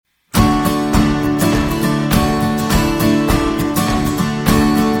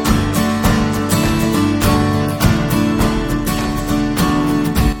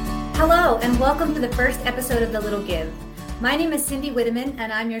to the first episode of The Little Give. My name is Cindy Witteman,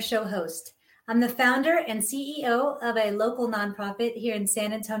 and I'm your show host. I'm the founder and CEO of a local nonprofit here in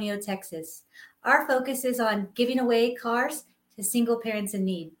San Antonio, Texas. Our focus is on giving away cars to single parents in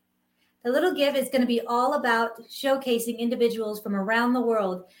need. The Little Give is going to be all about showcasing individuals from around the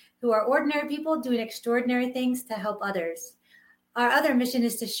world who are ordinary people doing extraordinary things to help others. Our other mission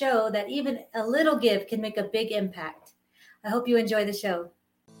is to show that even a little give can make a big impact. I hope you enjoy the show.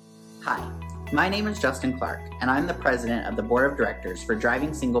 Hi, my name is Justin Clark, and I'm the president of the board of directors for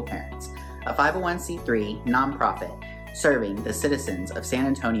Driving Single Parents, a 501c3 nonprofit serving the citizens of San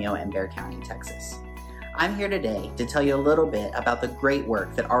Antonio and Bexar County, Texas. I'm here today to tell you a little bit about the great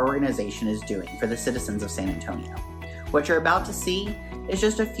work that our organization is doing for the citizens of San Antonio. What you're about to see is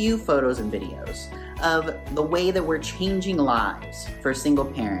just a few photos and videos of the way that we're changing lives for single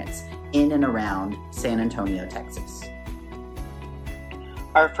parents in and around San Antonio, Texas.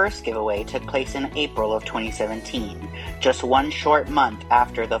 Our first giveaway took place in April of 2017, just one short month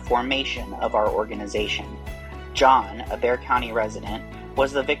after the formation of our organization. John, a Bexar County resident,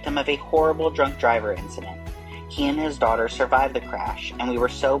 was the victim of a horrible drunk driver incident. He and his daughter survived the crash, and we were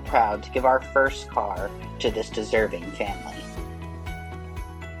so proud to give our first car to this deserving family.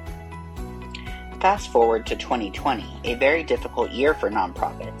 Fast forward to 2020, a very difficult year for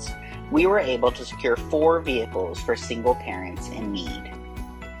nonprofits. We were able to secure 4 vehicles for single parents in need.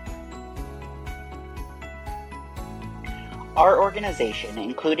 Our organization,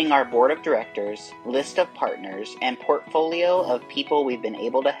 including our board of directors, list of partners, and portfolio of people we've been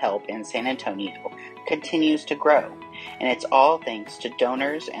able to help in San Antonio, continues to grow, and it's all thanks to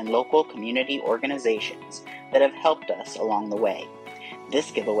donors and local community organizations that have helped us along the way. This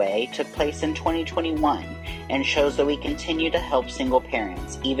giveaway took place in 2021 and shows that we continue to help single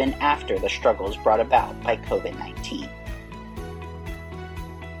parents even after the struggles brought about by COVID-19.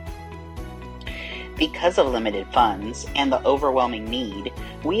 Because of limited funds and the overwhelming need,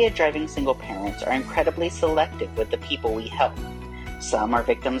 we at Driving Single Parents are incredibly selective with the people we help. Some are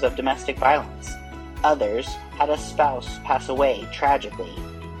victims of domestic violence. Others had a spouse pass away tragically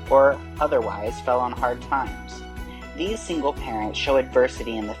or otherwise fell on hard times. These single parents show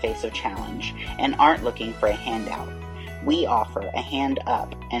adversity in the face of challenge and aren't looking for a handout. We offer a hand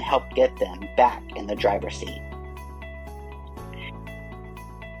up and help get them back in the driver's seat.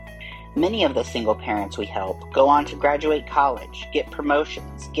 Many of the single parents we help go on to graduate college, get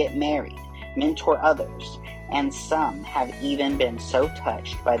promotions, get married, mentor others, and some have even been so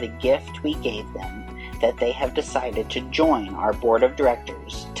touched by the gift we gave them that they have decided to join our board of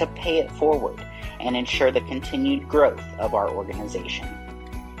directors to pay it forward and ensure the continued growth of our organization.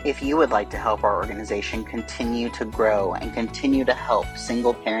 If you would like to help our organization continue to grow and continue to help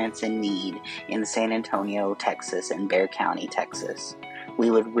single parents in need in San Antonio, Texas, and Bexar County, Texas, we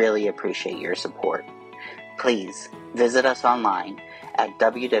would really appreciate your support. Please visit us online at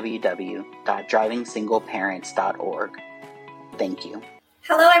www.drivingsingleparents.org. Thank you.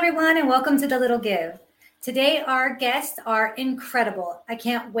 Hello, everyone, and welcome to The Little Give. Today, our guests are incredible. I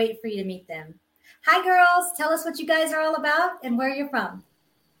can't wait for you to meet them. Hi, girls. Tell us what you guys are all about and where you're from.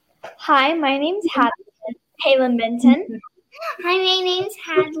 Hi, my name's Haley Benton. Hi, my name's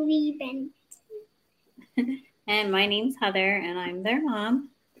Hadley Benton. And my name's Heather, and I'm their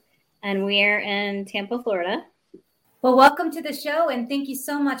mom. And we're in Tampa, Florida. Well, welcome to the show, and thank you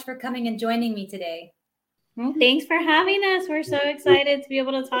so much for coming and joining me today. Well, thanks for having us. We're so excited to be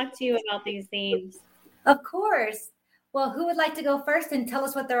able to talk to you about these themes. Of course. Well, who would like to go first and tell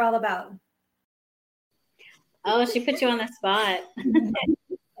us what they're all about? Oh, she put you on the spot.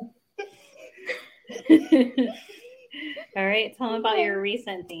 All right, tell them about your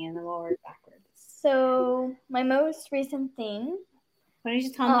recent thing, and then we'll work backwards. So, my most recent thing. Why don't you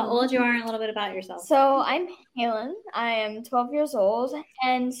tell them how old you are and a little bit about yourself? So, I'm Helen. I am 12 years old,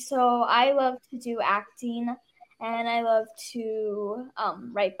 and so I love to do acting, and I love to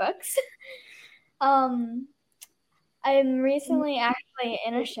write books. I'm recently actually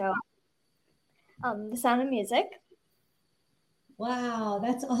in a show, The Sound of Music. Wow,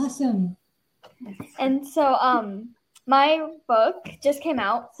 that's awesome. And so my book just came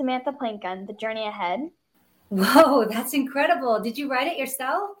out, Samantha Plankton, The Journey Ahead. Whoa, that's incredible. Did you write it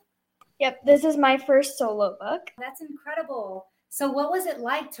yourself? Yep, this is my first solo book. That's incredible. So what was it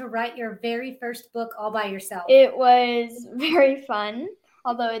like to write your very first book all by yourself? It was very fun,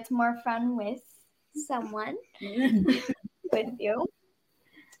 although it's more fun with someone, with you.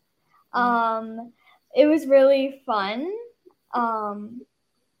 It was really fun.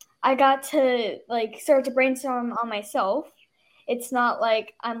 I got to start to brainstorm on myself. It's not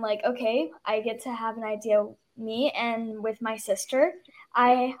like I'm like, okay, I get to have an idea, me and with my sister.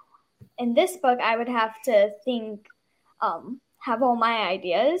 I in this book, I would have to think, have all my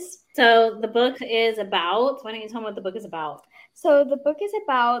ideas. So the book is about, why don't you tell me what the book is about? So the book is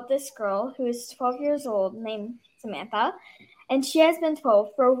about this girl who is 12 years old named Samantha, and she has been 12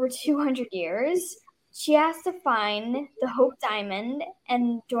 for over 200 years. She has to find the Hope Diamond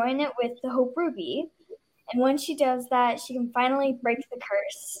and join it with the Hope Ruby. And when she does that, she can finally break the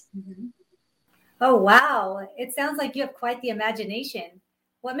curse. Mm-hmm. Oh, wow. It sounds like you have quite the imagination.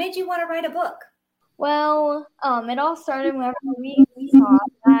 What made you want to write a book? Well, it all started whenever we saw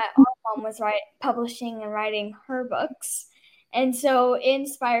that our mom was publishing and writing her books. And so it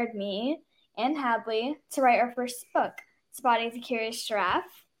inspired me and Hadley to write our first book, Spotty the Curious Giraffe.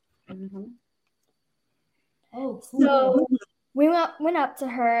 Mm-hmm. Oh, cool. So we went up to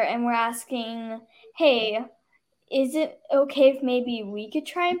her and we're asking, hey, is it okay if maybe we could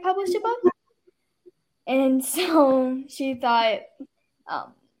try and publish a book? And so she thought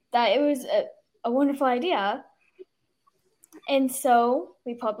that it was a wonderful idea. And so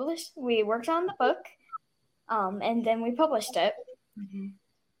we worked on the book, and then we published it. Mm-hmm.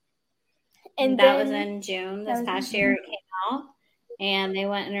 And that was in June this past year. It came out, and they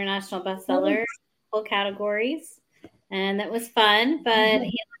went international bestseller, full categories, and that was fun. But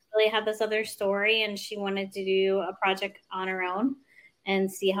he really had this other story, and she wanted to do a project on her own and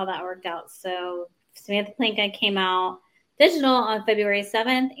see how that worked out. So Samantha Planka came out digital on February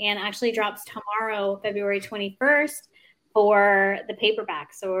 7th and actually drops tomorrow, February 21st, for the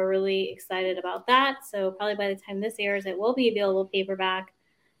paperback. So we're really excited about that. So probably by the time this airs, it will be available paperback.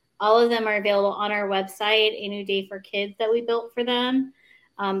 All of them are available on our website, A New Day for Kids, that we built for them.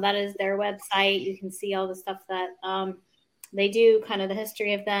 That is their website. You can see all the stuff that they do, kind of the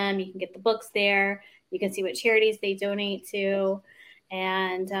history of them. You can get the books there. You can see what charities they donate to.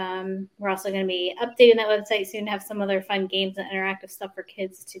 And we're also going to be updating that website soon to have some other fun games and interactive stuff for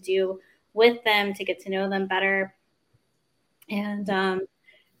kids to do with them to get to know them better. And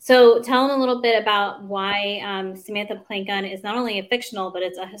so tell them a little bit about why Samantha Planka is not only a fictional, but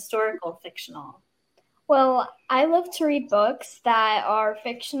it's a historical fictional. Well, I love to read books that are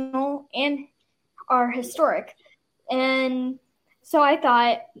fictional and are historic. And so I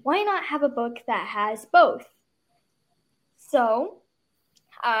thought, why not have a book that has both? So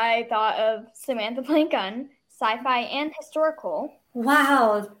I thought of Samantha Planka, sci-fi and historical.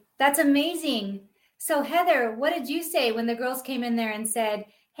 Wow, that's amazing. So Heather, what did you say when the girls came in there and said,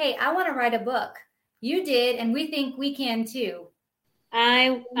 hey, I want to write a book? You did, and we think we can too.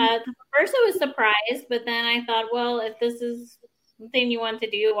 First I was surprised, but then I thought, well, if this is something you want to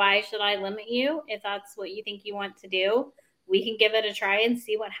do, why should I limit you? If that's what you think you want to do, we can give it a try and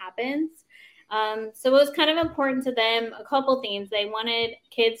see what happens. So it was kind of important to them, a couple things. They wanted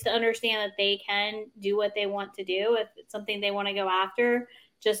kids to understand that they can do what they want to do. If it's something they want to go after,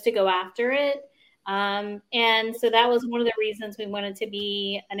 just to go after it. And so that was one of the reasons we wanted to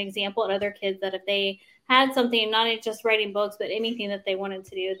be an example to other kids, that if they had something, not just writing books, but anything that they wanted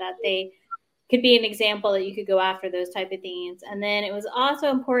to do, that they could be an example that you could go after those type of things. And then it was also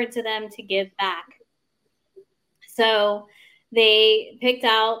important to them to give back. So they picked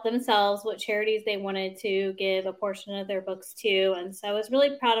out themselves what charities they wanted to give a portion of their books to. And so I was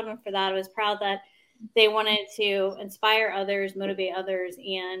really proud of them for that. I was proud that they wanted to inspire others, motivate others,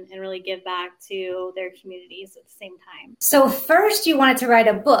 and really give back to their communities at the same time. So first you wanted to write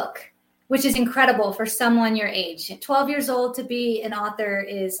a book, which is incredible for someone your age. 12 years old to be an author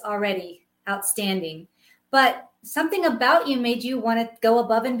is already outstanding. But something about you made you want to go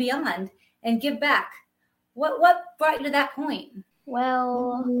above and beyond and give back. What brought you to that point?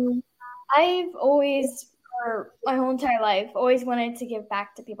 Well, I've always, for my whole entire life, always wanted to give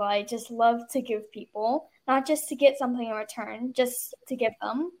back to people. I just love to give people, not just to get something in return, just to give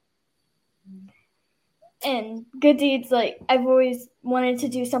them. And good deeds, like I've always wanted to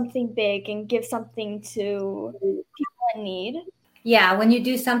do something big and give something to people in need. Yeah, when you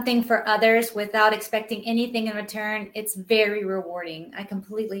do something for others without expecting anything in return, it's very rewarding. I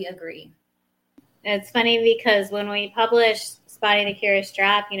completely agree. It's funny because when we published Spotty the Curious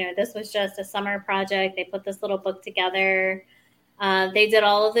Giraffe, this was just a summer project. They put this little book together. They did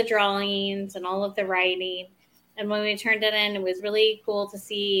all of the drawings and all of the writing. And when we turned it in, it was really cool to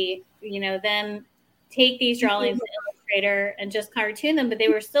see, them take these drawings to Illustrator and just cartoon them, but they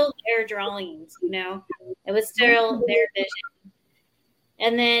were still their drawings, It was still their vision.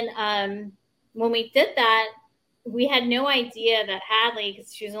 And then when we did that, we had no idea that Hadley,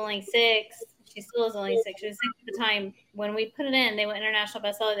 because she was only 6, she still is only 6. She was 6 at the time. When we put it in, they went international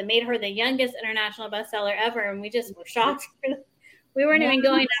bestseller. They made her the youngest international bestseller ever, and we just were shocked. We weren't even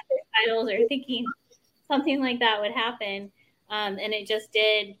going after titles or thinking something like that would happen, and it just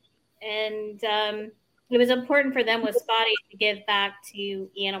did. it was important for them with Spotty to give back to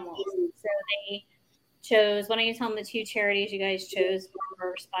animals. So they chose, why don't you tell them the two charities you guys chose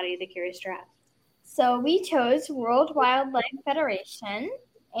for Spotty the Curious Giraffe? So we chose World Wildlife Federation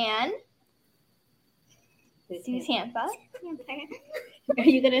and Zoo Tampa. Are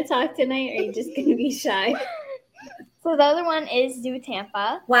you going to talk tonight, or are you just going to be shy? So the other one is Zoo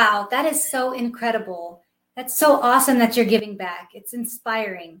Tampa. Wow, that is so incredible. That's so awesome that you're giving back. It's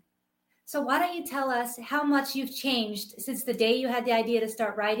inspiring. So why don't you tell us how much you've changed since the day you had the idea to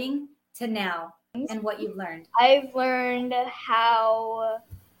start writing to now, and what you've learned? I've learned how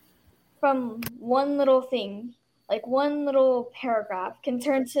from one little thing, like one little paragraph, can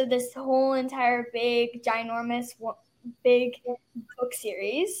turn to this whole entire big, ginormous, big book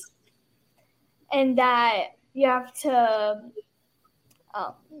series. And that you have to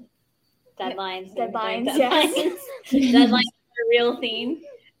deadlines. Yes. Deadlines are a real theme.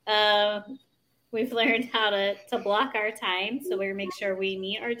 We've learned how to block our time, so we make sure we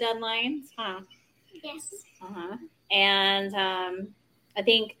meet our deadlines. Yes. And I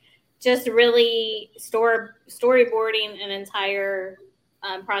think just really storyboarding an entire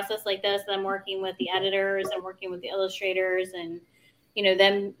process like this. I'm working with the editors and working with the illustrators, and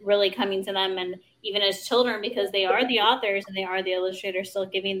them really coming to them, and even as children, because they are the authors and they are the illustrators, still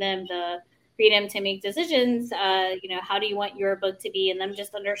giving them the freedom to make decisions. How do you want your book to be? And them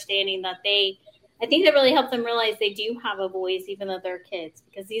just understanding that I think that really helped them realize they do have a voice, even though they're kids,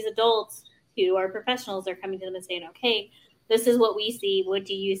 because these adults who are professionals are coming to them and saying, okay, this is what we see. What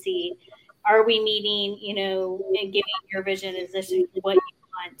do you see? Are we meeting, and giving your vision? Is this what you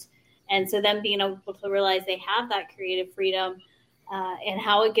want? And so them being able to realize they have that creative freedom and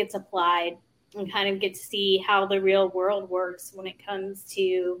how it gets applied, and kind of get to see how the real world works when it comes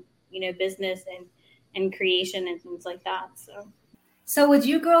to, business and creation and things like that. So would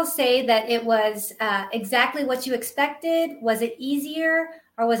you girls say that it was exactly what you expected? Was it easier,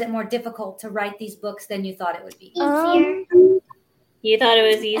 or was it more difficult to write these books than you thought it would be? Easier. You thought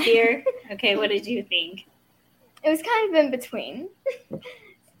it was easier? Okay, what did you think? It was kind of in between.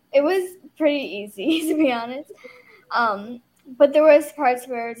 It was pretty easy, to be honest. But there was parts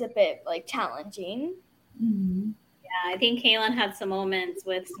where it was a bit challenging. Mm-hmm. Yeah, I think Kaylin had some moments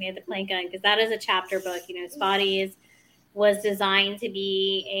with Samantha Plankin, because that is a chapter book. Spotty was designed to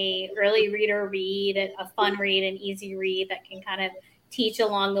be a early reader read, a fun read, an easy read that can kind of teach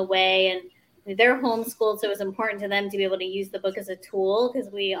along the way. And they're homeschooled, so it was important to them to be able to use the book as a tool, because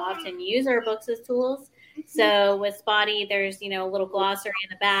we often use our books as tools. So with Spotty, there's, a little glossary in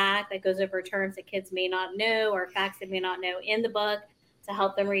the back that goes over terms that kids may not know or facts they may not know in the book to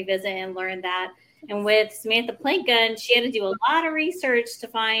help them revisit and learn that. And with Samantha Plankin, she had to do a lot of research to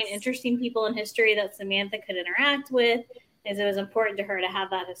find interesting people in history that Samantha could interact with, as it was important to her to have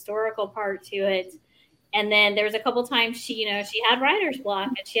that historical part to it. And then there was a couple times she had writer's block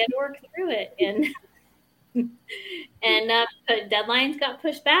and she had to work through it. And deadlines got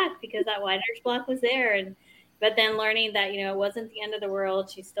pushed back because that writer's block was there. But then learning that, it wasn't the end of the world,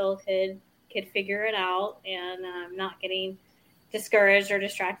 she still could figure it out, and not getting discouraged or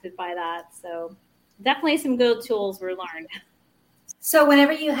distracted by that. So definitely some good tools were learned. So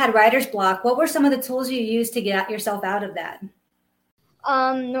whenever you had writer's block, what were some of the tools you used to get yourself out of that?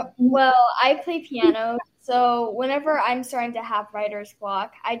 Well, I play piano, so whenever I'm starting to have writer's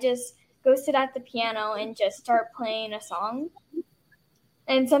block, I just go sit at the piano and just start playing a song.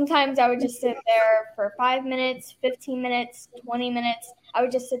 And sometimes I would just sit there for 5 minutes, 15 minutes, 20 minutes. I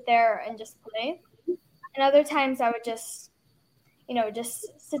would just sit there and just play. And other times I would just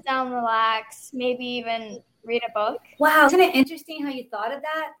sit down, relax, maybe even read a book. Wow. Isn't it interesting how you thought of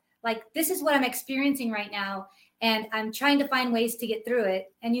that? This is what I'm experiencing right now, and I'm trying to find ways to get through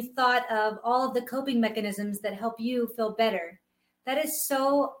it. And you thought of all of the coping mechanisms that help you feel better. That is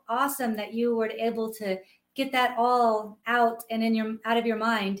so awesome that you were able to get that all out and out of your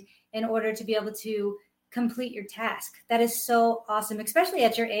mind in order to be able to complete your task. That is so awesome, especially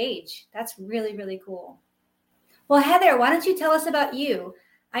at your age. That's really, really cool. Well, Heather, why don't you tell us about you?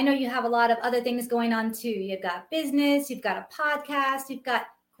 I know you have a lot of other things going on too. You've got business, you've got a podcast, you've got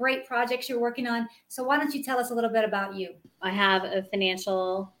great projects you're working on. So why don't you tell us a little bit about you? I have a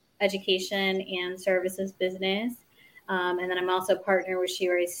financial education and services business. And then I'm also a partner with She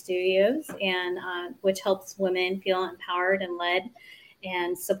Rise Studios, and which helps women feel empowered and led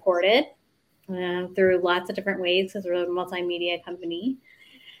and supported through lots of different ways, because we're a multimedia company.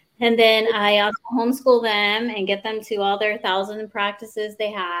 And then I also homeschool them and get them to all their 1,000 practices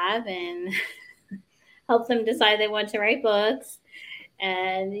they have, and help them decide they want to write books.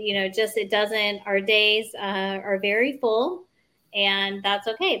 And, our days are very full. And that's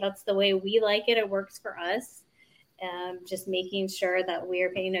okay. That's the way we like it. It works for us. Just making sure that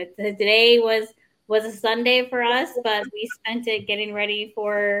we're paying. Today was a Sunday for us, but we spent it getting ready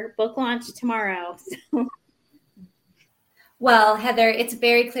for book launch tomorrow. So. Well, Heather, it's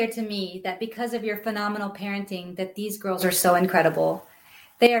very clear to me that because of your phenomenal parenting, that these girls are so incredible.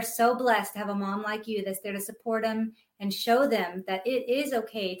 They are so blessed to have a mom like you that's there to support them and show them that it is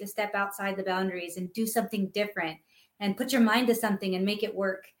okay to step outside the boundaries and do something different and put your mind to something and make it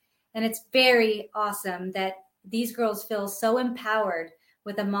work. And it's very awesome that these girls feel so empowered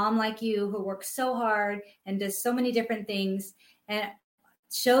with a mom like you who works so hard and does so many different things, and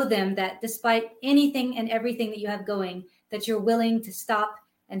show them that despite anything and everything that you have going, that you're willing to stop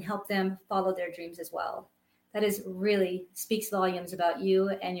and help them follow their dreams as well. That is really speaks volumes about you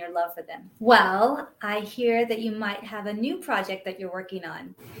and your love for them. Well, I hear that you might have a new project that you're working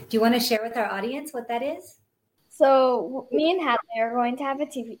on. Do you want to share with our audience what that is? So me and Hadley are going to have a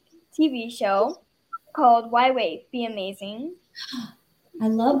TV show called Why Wait? Be Amazing. I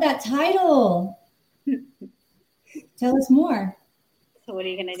love that title. Tell us more. So what are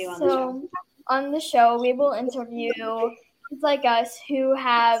you going to do on the show? On the show, we will interview kids like us who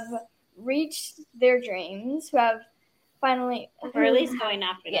have reached their dreams, who have finally... Or at least going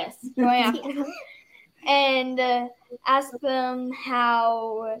after them. Yes, going after them. And ask them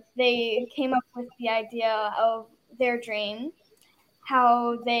how they came up with the idea of their dream,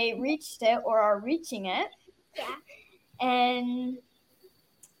 how they reached it or are reaching it. Yeah. And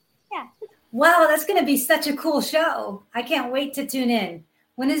yeah. Wow, that's going to be such a cool show. I can't wait to tune in.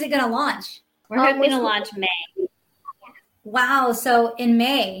 When is it going to launch? We're hoping to launch May. Wow, so in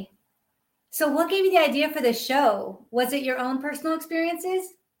May. So what gave you the idea for the show? Was it your own personal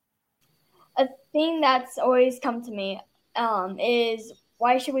experiences? A thing that's always come to me is,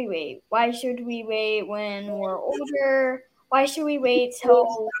 why should we wait? Why should we wait when we're older? Why should we wait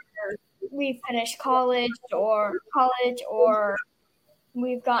till we finish college or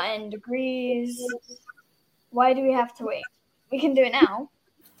we've gotten degrees? Why do we have to wait? We can do it now.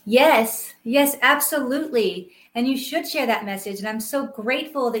 Yes, absolutely. And you should share that message. And I'm so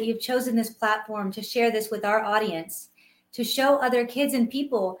grateful that you've chosen this platform to share this with our audience, to show other kids and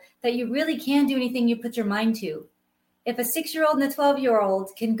people that you really can do anything you put your mind to. If a 6-year-old and a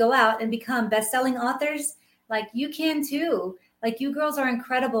 12-year-old can go out and become best-selling authors, like you can too. Like, you girls are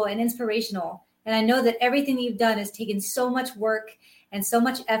incredible and inspirational. And I know that everything that you've done has taken so much work and so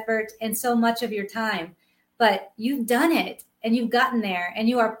much effort and so much of your time. But you've done it and you've gotten there, and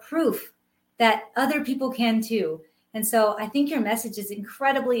you are proof that other people can too. And so I think your message is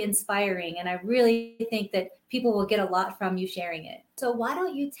incredibly inspiring, and I really think that people will get a lot from you sharing it. So why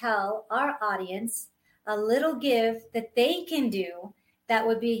don't you tell our audience a little give that they can do that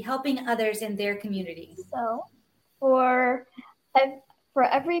would be helping others in their community? So for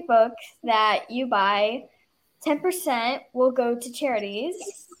every book that you buy, 10% will go to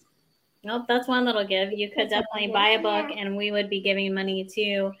charities. Nope, that's one little give. You could definitely buy a book, and we would be giving money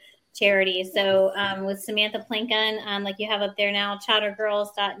to charity. So with Samantha Plinken, like you have up there now,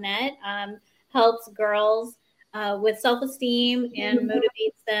 chattergirls.net, helps girls with self-esteem and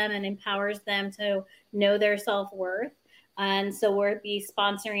motivates them and empowers them to know their self-worth. And so we'll be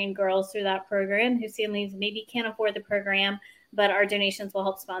sponsoring girls through that program whose families maybe can't afford the program, but our donations will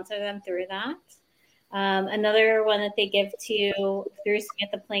help sponsor them through that. Another one that they give to through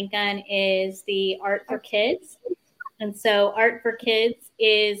Samantha Plinken is the Art for Kids. And so Art for Kids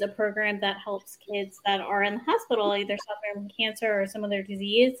is a program that helps kids that are in the hospital, either suffering from cancer or some other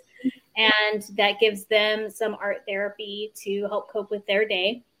disease, and that gives them some art therapy to help cope with their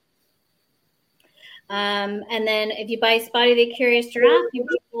day. And then if you buy Spotty the Curious Giraffe, you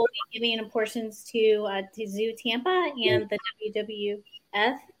will be giving portions to Zoo Tampa and the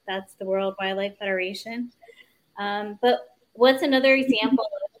WWF. That's the World Wildlife Federation. But what's another example,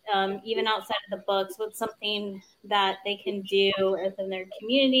 even outside of the books, what's something that they can do within their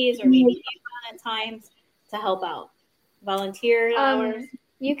communities or maybe at times to help out? Volunteer hours?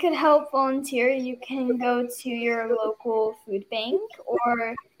 You could help volunteer. You can go to your local food bank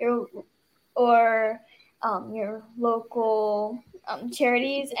or your local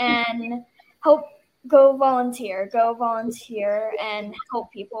charities and help. Go volunteer and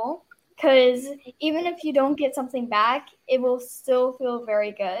help people, because even if you don't get something back, it will still feel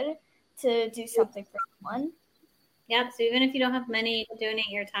very good to do something for someone. Yep. So even if you don't have money, donate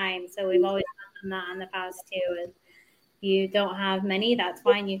your time. So we've always done that in the past too. If you don't have money, that's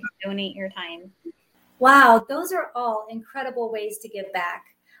fine. You can donate your time. Wow. Those are all incredible ways to give back.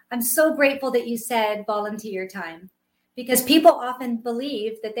 I'm so grateful that you said volunteer your time, because people often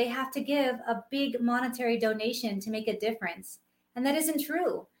believe that they have to give a big monetary donation to make a difference. And that isn't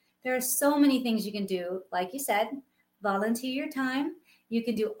true. There are so many things you can do. Like you said, volunteer your time. You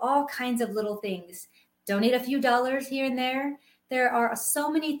can do all kinds of little things. Donate a few dollars here and there. There are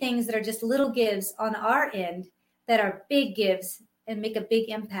so many things that are just little gives on our end that are big gives and make a big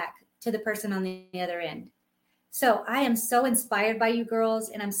impact to the person on the other end. So I am so inspired by you girls,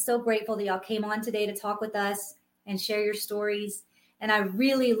 and I'm so grateful that y'all came on today to talk with us and share your stories. And I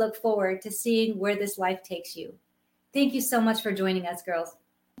really look forward to seeing where this life takes you. Thank you so much for joining us, girls.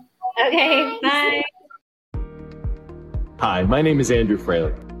 Okay, bye. Hi, my name is Andrew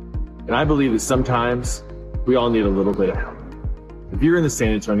Fraley, and I believe that sometimes we all need a little bit of help. If you're in the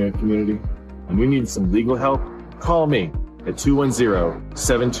San Antonio community and you need some legal help, call me at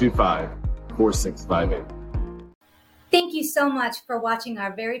 210-725-4658. Thank you so much for watching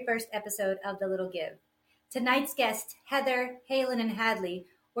our very first episode of The Little Give. Tonight's guests, Heather, Halen, and Hadley,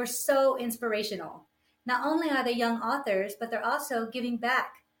 were so inspirational. Not only are they young authors, but they're also giving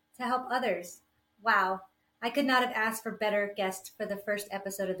back to help others. Wow, I could not have asked for better guests for the first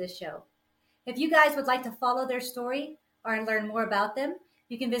episode of this show. If you guys would like to follow their story or learn more about them,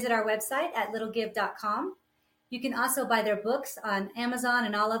 you can visit our website at littlegive.com. You can also buy their books on Amazon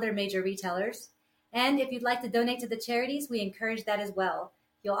and all other major retailers. And if you'd like to donate to the charities, we encourage that as well.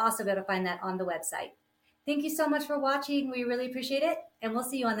 You'll also be able to find that on the website. Thank you so much for watching. We really appreciate it, and we'll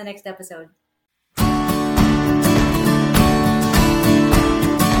see you on the next episode.